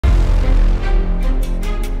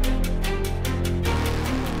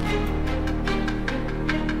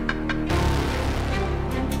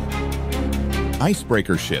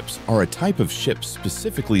Icebreaker ships are a type of ship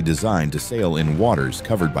specifically designed to sail in waters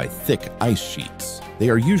covered by thick ice sheets. They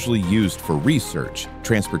are usually used for research,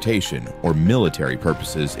 transportation, or military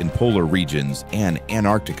purposes in polar regions and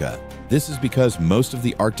Antarctica. This is because most of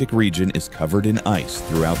the Arctic region is covered in ice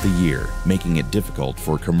throughout the year, making it difficult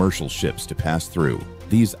for commercial ships to pass through.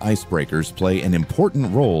 These icebreakers play an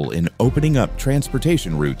important role in opening up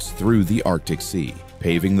transportation routes through the Arctic Sea,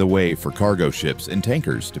 paving the way for cargo ships and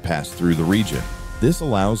tankers to pass through the region. This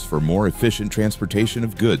allows for more efficient transportation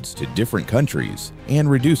of goods to different countries and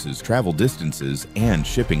reduces travel distances and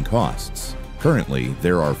shipping costs. Currently,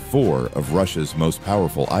 there are 4 of Russia's most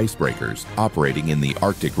powerful icebreakers operating in the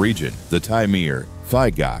Arctic region: the Taimyr,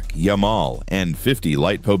 Fygak, Yamal, and 50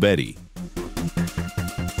 Light Pobedi.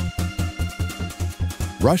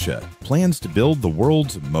 Russia plans to build the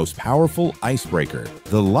world's most powerful icebreaker.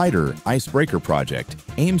 The Lighter Icebreaker project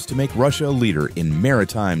aims to make Russia a leader in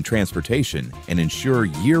maritime transportation and ensure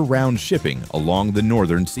year-round shipping along the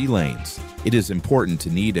northern sea lanes. It is important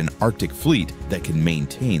to need an Arctic fleet that can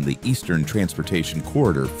maintain the eastern transportation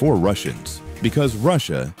corridor for Russians, because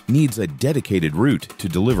Russia needs a dedicated route to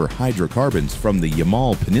deliver hydrocarbons from the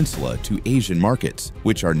Yamal Peninsula to Asian markets,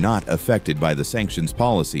 which are not affected by the sanctions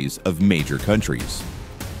policies of major countries.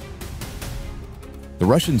 The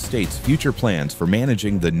Russian state's future plans for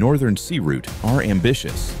managing the Northern Sea route are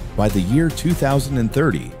ambitious. By the year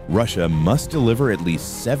 2030, Russia must deliver at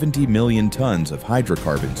least 70 million tons of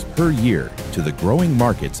hydrocarbons per year to the growing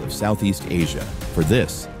markets of Southeast Asia. For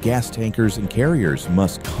this, gas tankers and carriers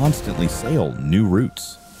must constantly sail new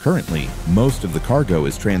routes. Currently, most of the cargo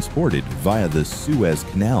is transported via the Suez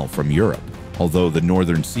Canal from Europe. Although the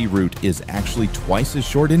Northern Sea route is actually twice as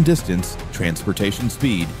short in distance, transportation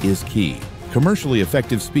speed is key. Commercially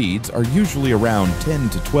effective speeds are usually around 10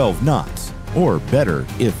 to 12 knots, or better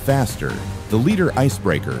if faster. The Lighter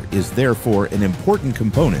Icebreaker is therefore an important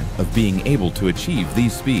component of being able to achieve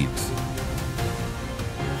these speeds.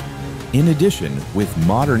 In addition, with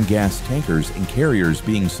modern gas tankers and carriers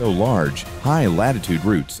being so large, high-latitude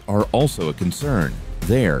routes are also a concern.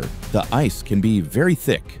 There, the ice can be very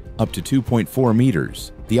thick, up to 2.4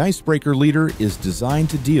 meters. The Icebreaker Lighter is designed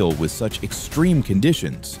to deal with such extreme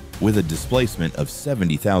conditions, with a displacement of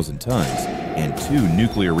 70,000 tons and 2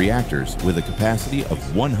 nuclear reactors with a capacity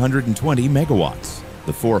of 120 megawatts.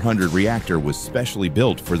 The 400 reactor was specially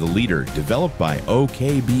built for the Lighter, developed by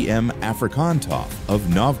OKBM Afrikantov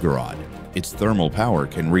of Novgorod. Its thermal power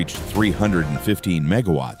can reach 315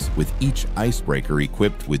 megawatts, with each icebreaker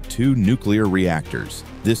equipped with 2 nuclear reactors.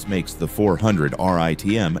 This makes the 400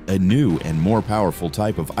 RITM a new and more powerful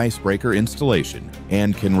type of icebreaker installation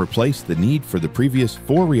and can replace the need for the previous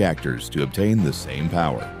 4 reactors to obtain the same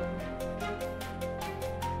power.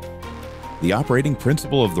 The operating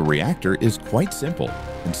principle of the reactor is quite simple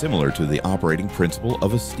and similar to the operating principle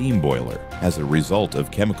of a steam boiler. As a result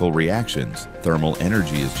of chemical reactions, thermal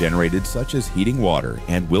energy is generated, such as heating water,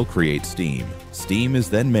 and will create steam. Steam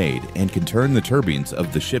is then made and can turn the turbines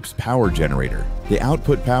of the ship's power generator. The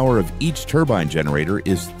output power of each turbine generator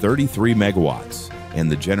is 33 megawatts,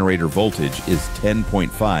 and the generator voltage is 10.5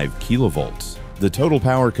 kilovolts. The total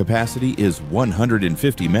power capacity is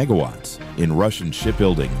 150 megawatts. In Russian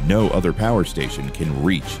shipbuilding, no other power station can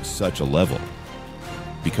reach such a level.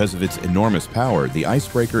 Because of its enormous power, the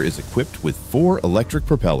icebreaker is equipped with 4 electric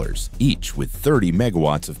propellers, each with 30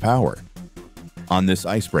 megawatts of power. On this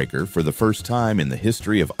icebreaker, for the first time in the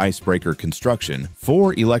history of icebreaker construction,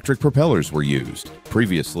 4 electric propellers were used.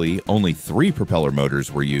 Previously, only 3 propeller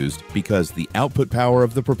motors were used because the output power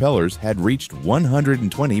of the propellers had reached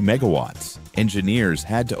 120 megawatts. Engineers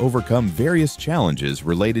had to overcome various challenges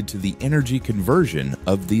related to the energy conversion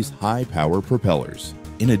of these high-power propellers.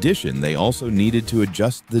 In addition, they also needed to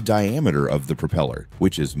adjust the diameter of the propeller,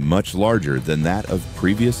 which is much larger than that of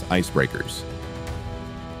previous icebreakers.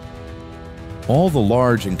 All the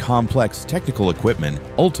large and complex technical equipment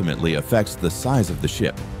ultimately affects the size of the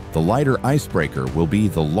ship. The Lighter Icebreaker will be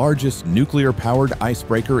the largest nuclear-powered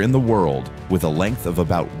icebreaker in the world, with a length of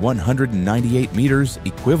about 198 meters,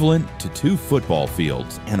 equivalent to 2 football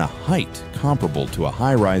fields, and a height comparable to a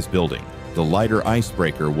high-rise building. The Lighter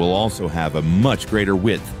Icebreaker will also have a much greater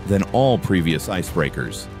width than all previous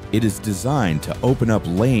icebreakers. It is designed to open up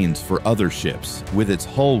lanes for other ships, with its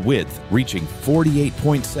hull width reaching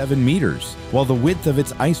 48.7 meters, while the width of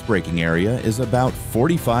its icebreaking area is about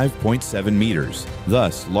 45.7 meters.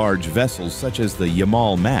 Thus, large vessels such as the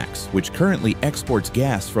Yamal Max, which currently exports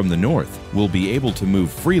gas from the north, will be able to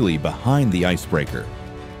move freely behind the icebreaker.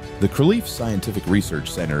 The Krylov Scientific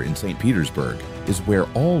Research Center in St. Petersburg is where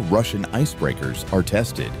all Russian icebreakers are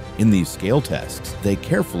tested. In these scale tests, they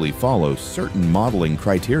carefully follow certain modeling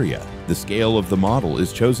criteria. The scale of the model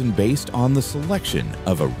is chosen based on the selection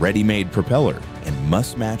of a ready-made propeller and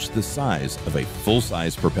must match the size of a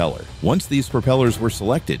full-size propeller. Once these propellers were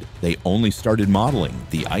selected, they only started modeling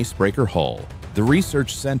the icebreaker hull. The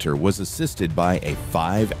research center was assisted by a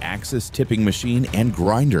 5-axis tipping machine and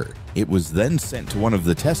grinder. It was then sent to one of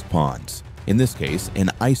the test ponds. In this case, an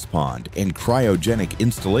ice pond and cryogenic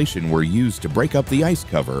installation were used to break up the ice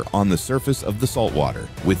cover on the surface of the saltwater,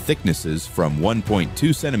 with thicknesses from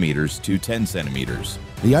 1.2 centimeters to 10 centimeters.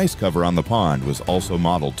 The ice cover on the pond was also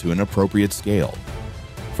modeled to an appropriate scale.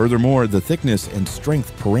 Furthermore, the thickness and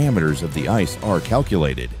strength parameters of the ice are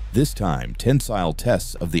calculated. This time, tensile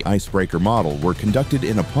tests of the icebreaker model were conducted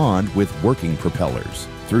in a pond with working propellers.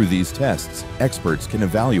 Through these tests, experts can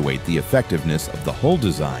evaluate the effectiveness of the hull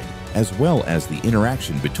design, as well as the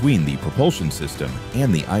interaction between the propulsion system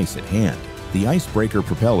and the ice at hand. The icebreaker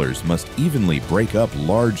propellers must evenly break up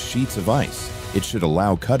large sheets of ice. It should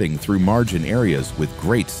allow cutting through margin areas with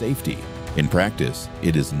great safety. In practice,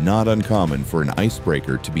 it is not uncommon for an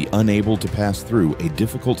icebreaker to be unable to pass through a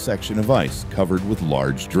difficult section of ice covered with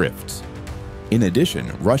large drifts. In addition,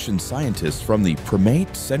 Russian scientists from the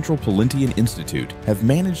Primate Central Polyntian Institute have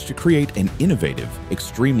managed to create an innovative,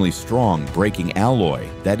 extremely strong braking alloy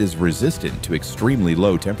that is resistant to extremely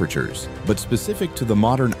low temperatures. But specific to the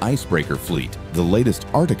modern icebreaker fleet, the latest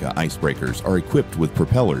Arctica icebreakers are equipped with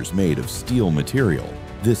propellers made of steel material.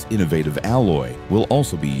 This innovative alloy will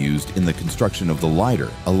also be used in the construction of the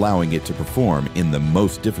lighter, allowing it to perform in the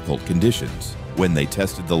most difficult conditions. When they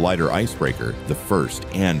tested the lighter icebreaker, the first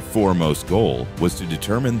and foremost goal was to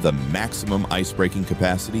determine the maximum icebreaking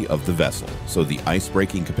capacity of the vessel. So the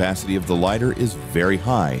icebreaking capacity of the lighter is very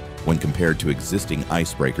high when compared to existing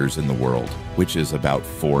icebreakers in the world, which is about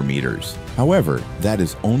 4 meters. However, that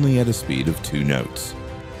is only at a speed of 2 knots.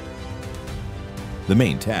 The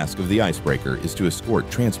main task of the icebreaker is to escort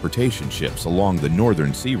transportation ships along the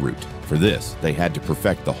northern sea route. For this, they had to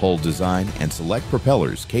perfect the hull design and select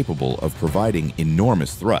propellers capable of providing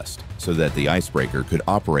enormous thrust so that the icebreaker could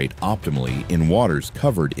operate optimally in waters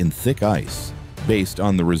covered in thick ice. Based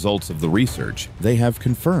on the results of the research, they have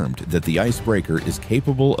confirmed that the icebreaker is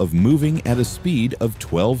capable of moving at a speed of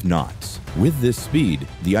 12 knots. With this speed,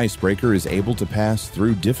 the icebreaker is able to pass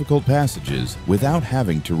through difficult passages without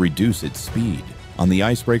having to reduce its speed. On the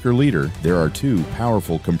icebreaker leader, there are 2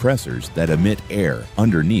 powerful compressors that emit air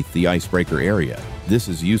underneath the icebreaker area. This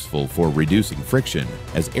is useful for reducing friction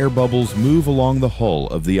as air bubbles move along the hull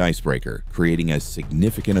of the icebreaker, creating a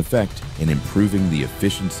significant effect in improving the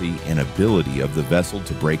efficiency and ability of the vessel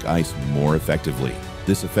to break ice more effectively.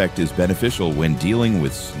 This effect is beneficial when dealing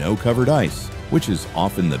with snow-covered ice, which is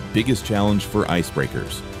often the biggest challenge for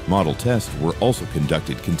icebreakers. Model tests were also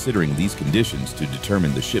conducted considering these conditions to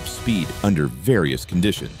determine the ship's speed under various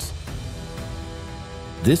conditions.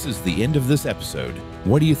 This is the end of this episode.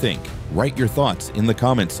 What do you think? Write your thoughts in the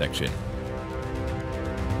comments section.